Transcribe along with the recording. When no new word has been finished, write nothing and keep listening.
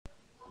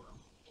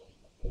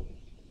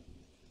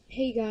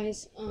Hey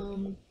guys,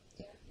 the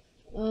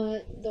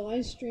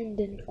live stream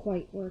didn't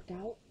quite work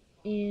out,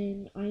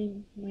 and I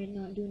might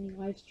not do any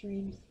live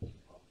streams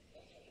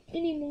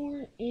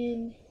anymore.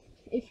 And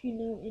if you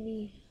know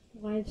any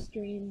live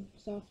stream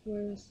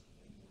softwares,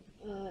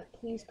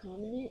 please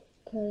comment it,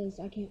 cause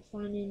I can't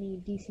find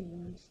any decent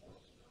ones.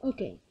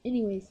 Okay,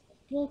 anyways,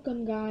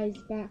 welcome guys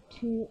back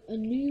to a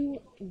new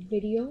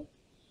video,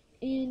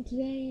 and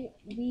today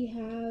we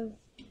have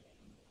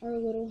our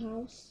little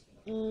house.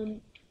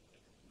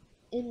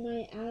 In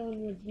my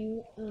add-on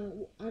review,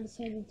 I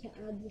decided to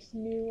add this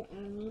new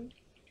add-on,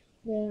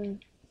 the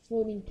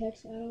floating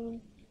text add-on,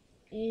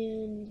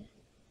 and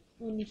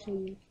let me show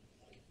you.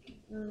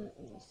 Let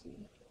me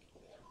see.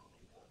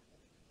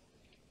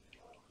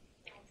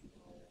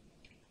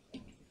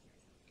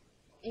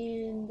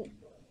 And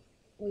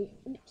wait,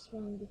 oops,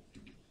 wrong.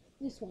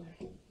 This one,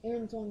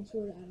 Aaron's Long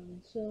Sword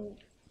add-on. So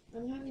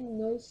I'm having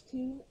those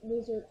two.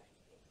 Those are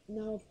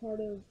now a part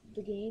of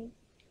the game,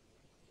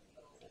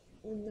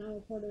 and now a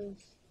part of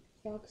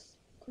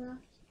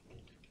Foxcraft.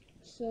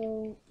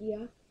 So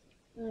yeah.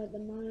 The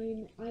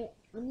mine,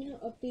 I'm gonna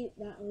update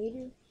that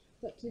later,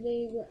 but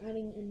today we're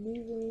adding a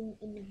new room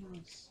in the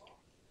house.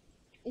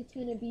 It's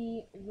gonna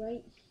be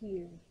right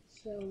here,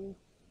 so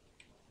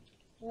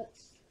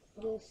let's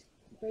just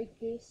break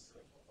this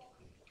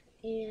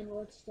and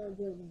let's start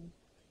building.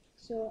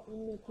 So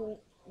I'm gonna put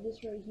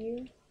this right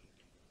here.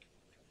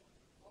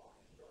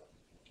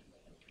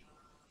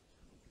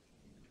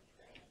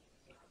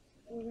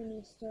 We're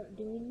gonna start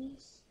doing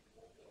this.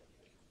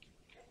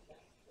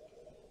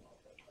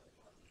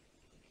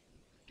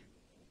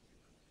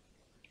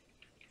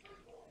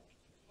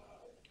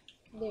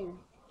 There.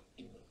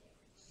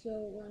 So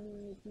we're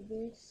gonna do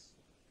this.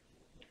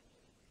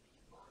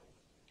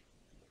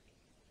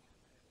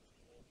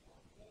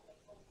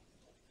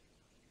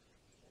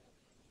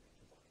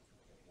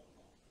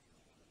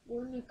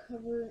 We're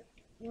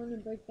gonna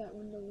break that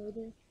window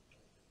later.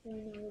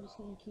 Right now we're just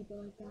gonna keep it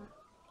like that.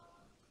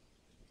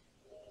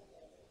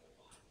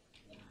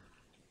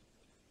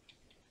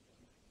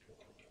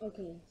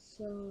 Okay,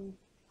 so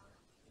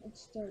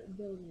let's start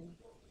building.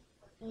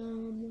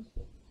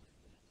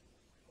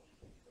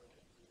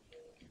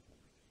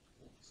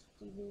 Let's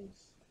do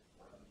this.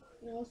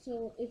 And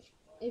also,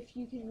 if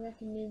you can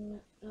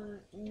recommend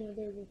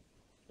another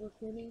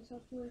recording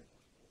software,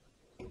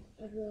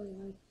 I'd really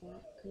like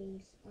that,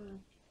 because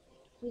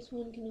this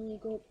one can only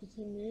go up to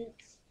 10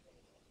 minutes,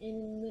 and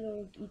in the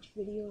middle of each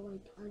video,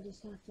 like, I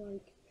just have to,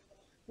 like,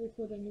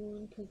 record a new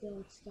one, because it,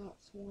 like,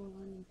 stops while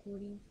I'm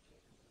recording.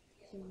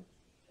 So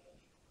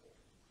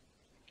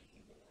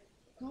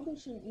probably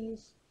shouldn't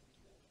use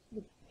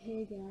the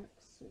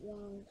pickaxe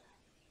while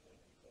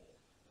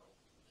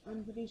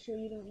I'm pretty sure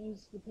you don't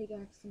use the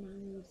pickaxe to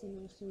mine roofs,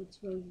 and also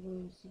it's really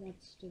low, so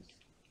that's just,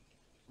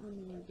 I don't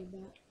know why I did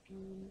that.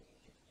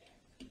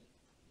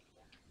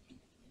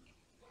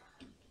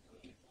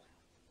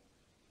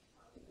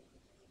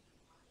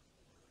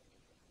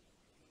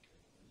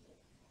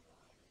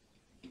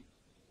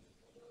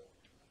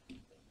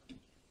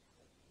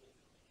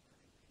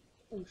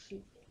 Oh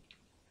shoot.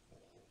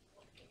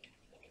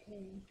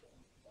 Okay.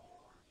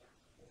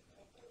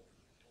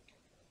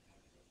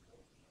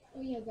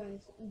 Oh yeah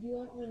guys, do you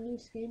want my new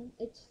skin?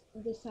 It's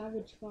the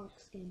Savage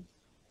Fox skin.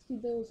 See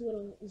those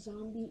little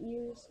zombie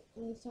ears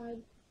on the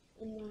side,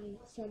 and my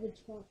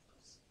Savage Fox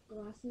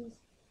glasses,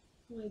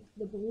 like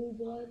the blue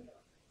blood,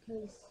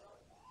 because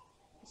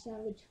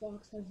Savage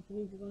Fox has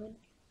blue blood.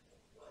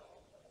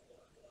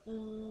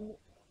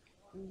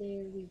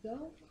 There we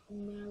go.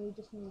 Now we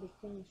just need to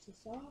finish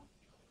this off.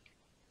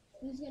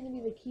 This is going to be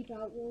the keep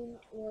out room,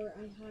 where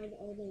I hide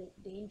all the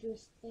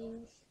dangerous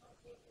things,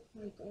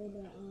 like all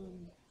the,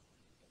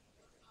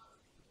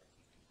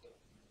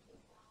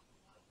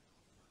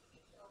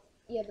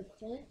 yeah, the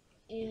flint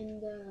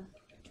and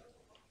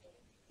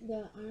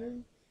the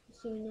iron,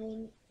 so no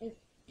one,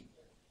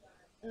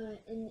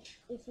 and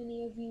if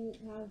any of you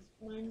have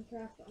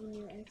Minecraft on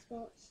your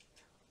Xbox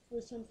or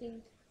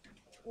something,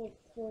 or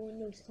for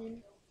Windows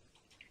 10,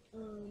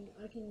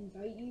 I can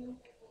invite you,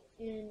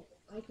 and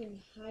I can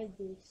hide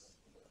this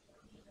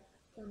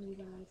from you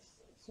guys,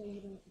 so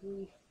you don't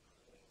grief.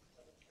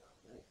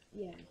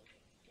 Yeah,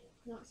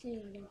 not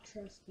saying I don't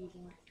trust you,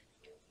 but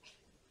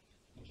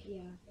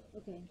yeah,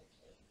 okay.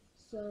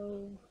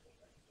 So,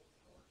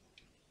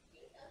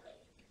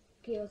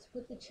 okay, let's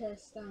put the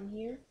chest down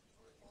here.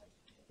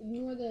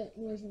 Ignore the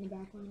noise in the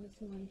background,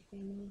 it's my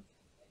family.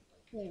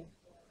 There.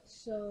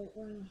 So,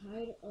 we're gonna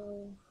hide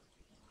all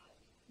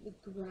the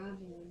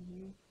gravel in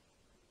here.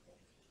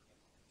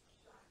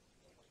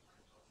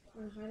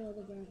 We're gonna hide all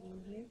the gravel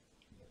in here.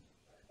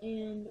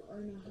 And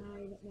we're gonna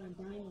hide my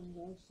diamonds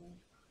also.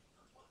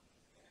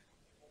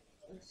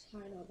 Let's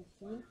hide all the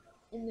flint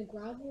in the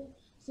gravel,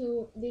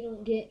 so they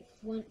don't get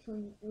flint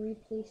from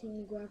replacing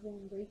the gravel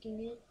and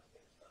breaking it.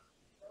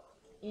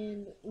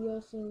 And we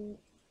also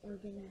are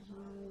gonna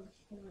have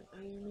my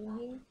iron in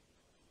here.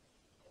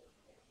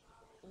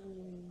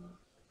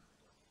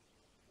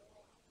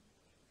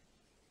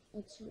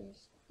 Let's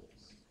risk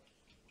this.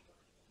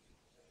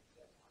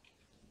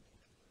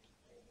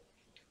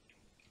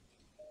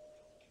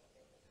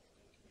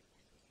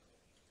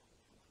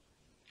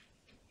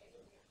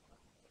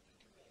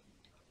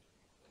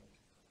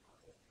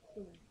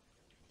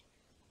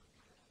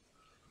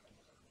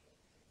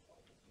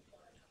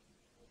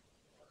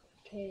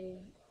 Okay.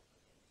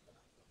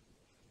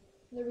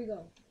 There we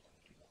go.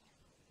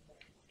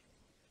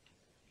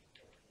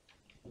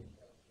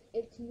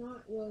 It's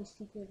not really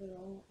secret at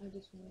all. I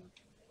just want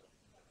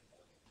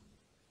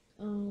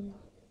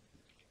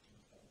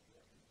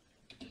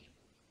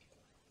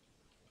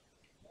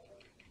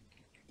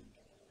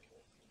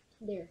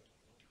there.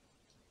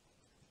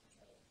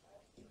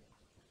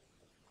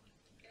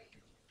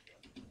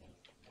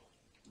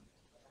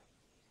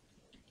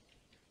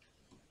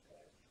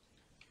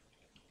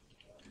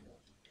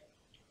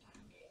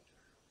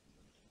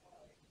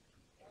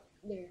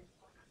 There.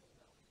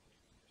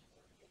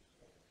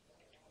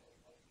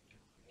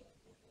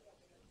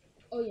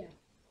 Oh yeah.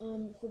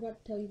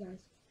 Forgot to tell you guys.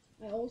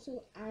 I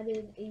also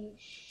added a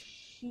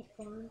sheep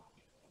farm,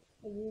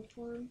 a wool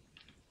farm,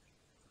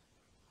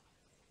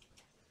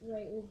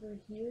 right over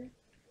here.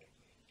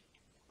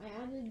 I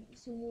added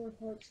some more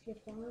parts to the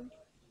farm.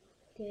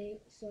 Okay,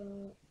 so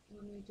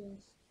let me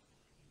just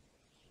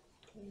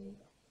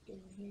get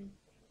in here.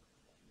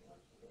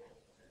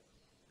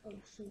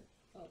 Oh shoot.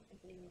 Oh,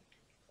 okay.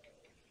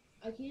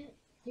 I can't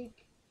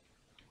take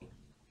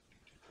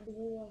the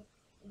wool off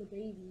the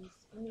babies.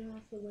 I'm gonna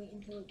have to wait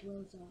until it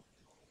grows up.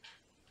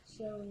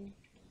 So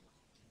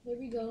there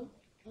we go.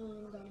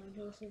 Got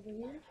my horse over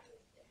here.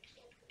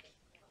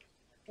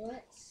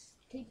 Let's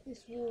take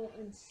this wool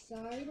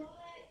inside.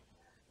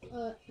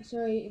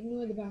 Sorry,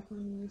 ignore the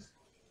background noise.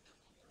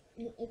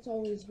 It's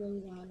always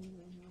really loud in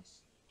my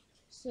house.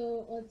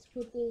 So let's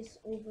put this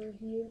over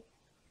here.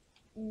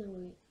 No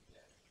wait.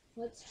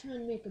 Let's try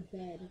and make a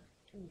bed.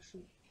 Oh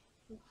shoot.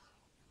 Oops.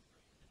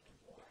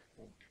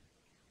 Okay.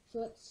 So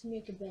let's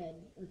make a bed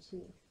or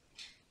two.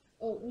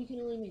 Oh, we can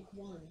only make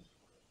one.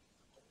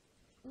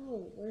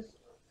 Oh, where's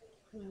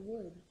my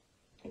wood?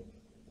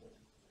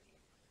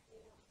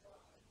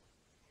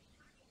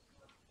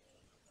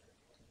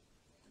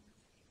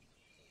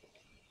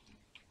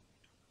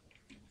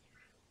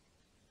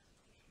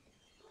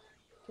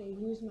 Okay,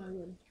 here's my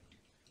wood.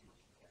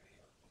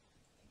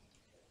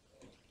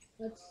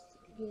 Let's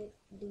get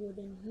the wood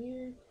in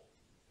here.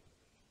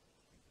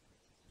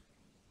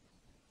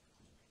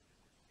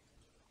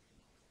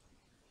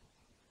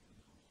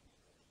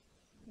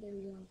 There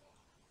we go.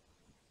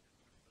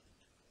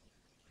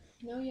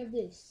 Now we have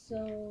this.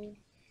 So,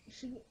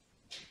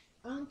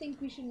 I don't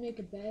think we should make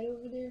a bed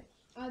over there.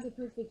 I have the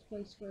perfect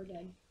place for a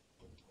bed.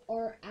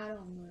 Our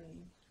add-on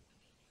room.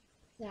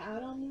 The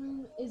add-on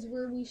room is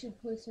where we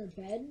should place our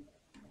bed.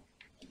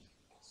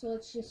 So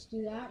let's just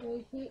do that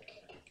really quick.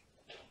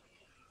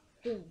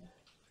 Boom.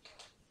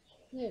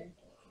 There.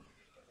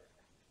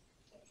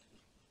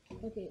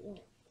 Okay,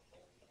 well,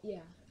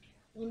 yeah.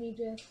 Let me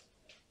just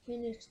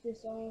finish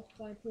this off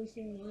by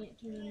placing the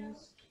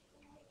lanterns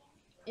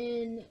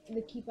in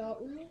the keep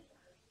out room.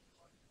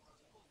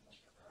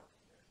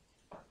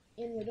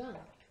 And we're done.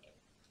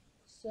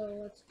 So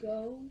let's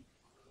go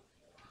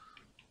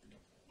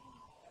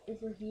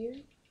over here.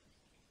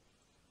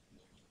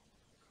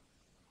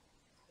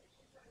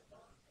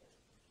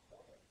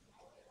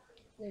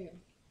 There.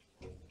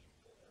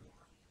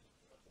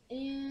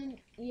 And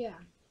yeah.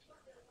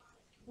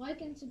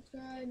 Like and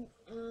subscribe.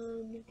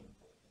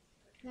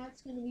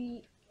 That's gonna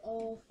be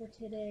all for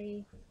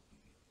today.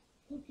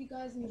 Hope you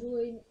guys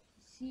enjoyed.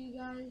 See you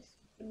guys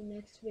in the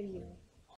next video.